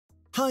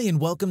Hi and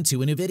welcome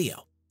to a new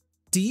video.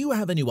 Do you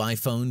have a new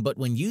iPhone but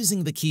when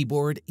using the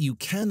keyboard you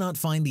cannot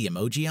find the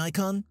emoji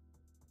icon?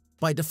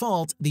 By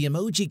default, the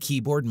emoji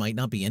keyboard might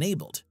not be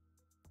enabled.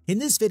 In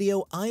this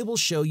video, I will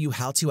show you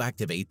how to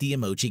activate the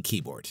emoji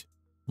keyboard.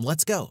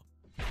 Let's go.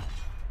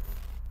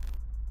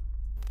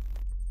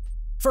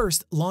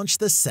 First, launch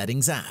the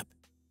Settings app.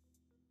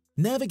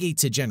 Navigate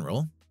to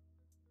General,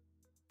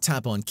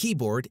 tap on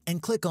Keyboard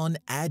and click on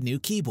Add New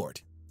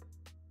Keyboard.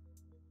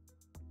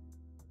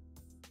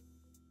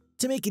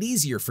 To make it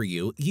easier for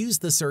you, use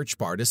the search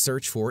bar to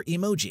search for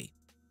emoji.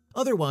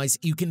 Otherwise,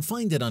 you can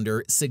find it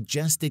under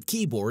Suggested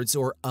Keyboards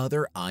or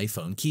other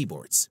iPhone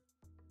keyboards.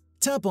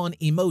 Tap on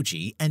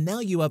Emoji and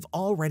now you have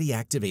already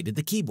activated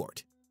the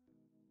keyboard.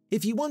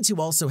 If you want to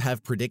also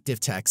have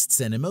predictive texts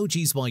and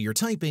emojis while you're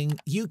typing,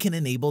 you can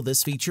enable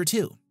this feature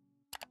too.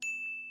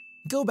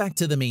 Go back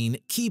to the main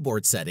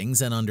Keyboard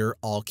settings and under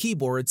All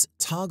Keyboards,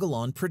 toggle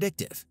on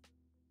Predictive.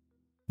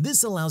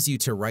 This allows you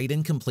to write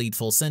and complete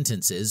full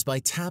sentences by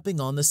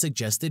tapping on the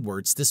suggested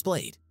words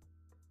displayed.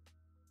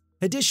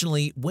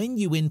 Additionally, when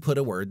you input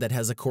a word that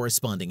has a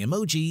corresponding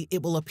emoji,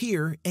 it will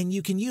appear and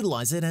you can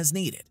utilize it as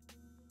needed.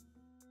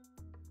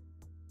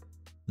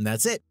 And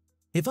that's it.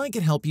 If I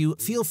could help you,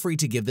 feel free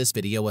to give this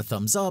video a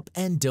thumbs up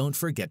and don't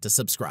forget to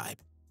subscribe.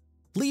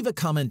 Leave a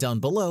comment down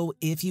below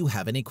if you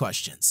have any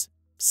questions.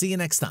 See you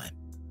next time.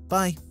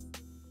 Bye.